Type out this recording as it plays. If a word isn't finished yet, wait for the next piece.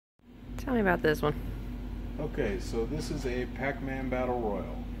Tell me about this one. Okay, so this is a Pac Man Battle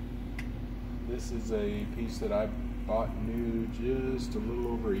Royale. This is a piece that I bought new just a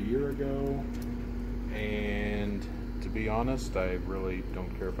little over a year ago, and to be honest, I really don't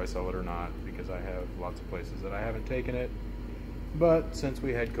care if I sell it or not because I have lots of places that I haven't taken it. But since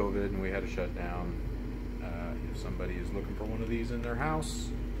we had COVID and we had a shutdown, if somebody is looking for one of these in their house,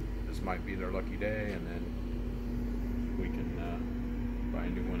 this might be their lucky day, and then we can buy a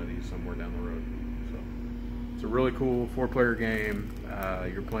new one of these somewhere down the road. So it's a really cool 4-player game.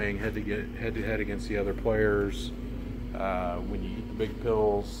 You're playing head to head against the other players. When you eat the big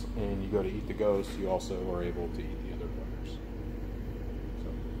pills and you go to eat the ghost, you also are able to eat the other players. So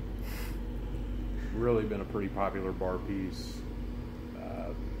really been a pretty popular bar piece.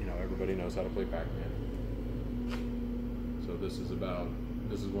 Everybody knows how to play Pac Man. So this is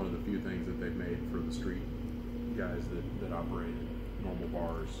one of the few things that they've made for the street guys that operate normal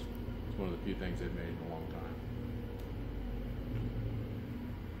bars. It's one of the few things they've made in a long time.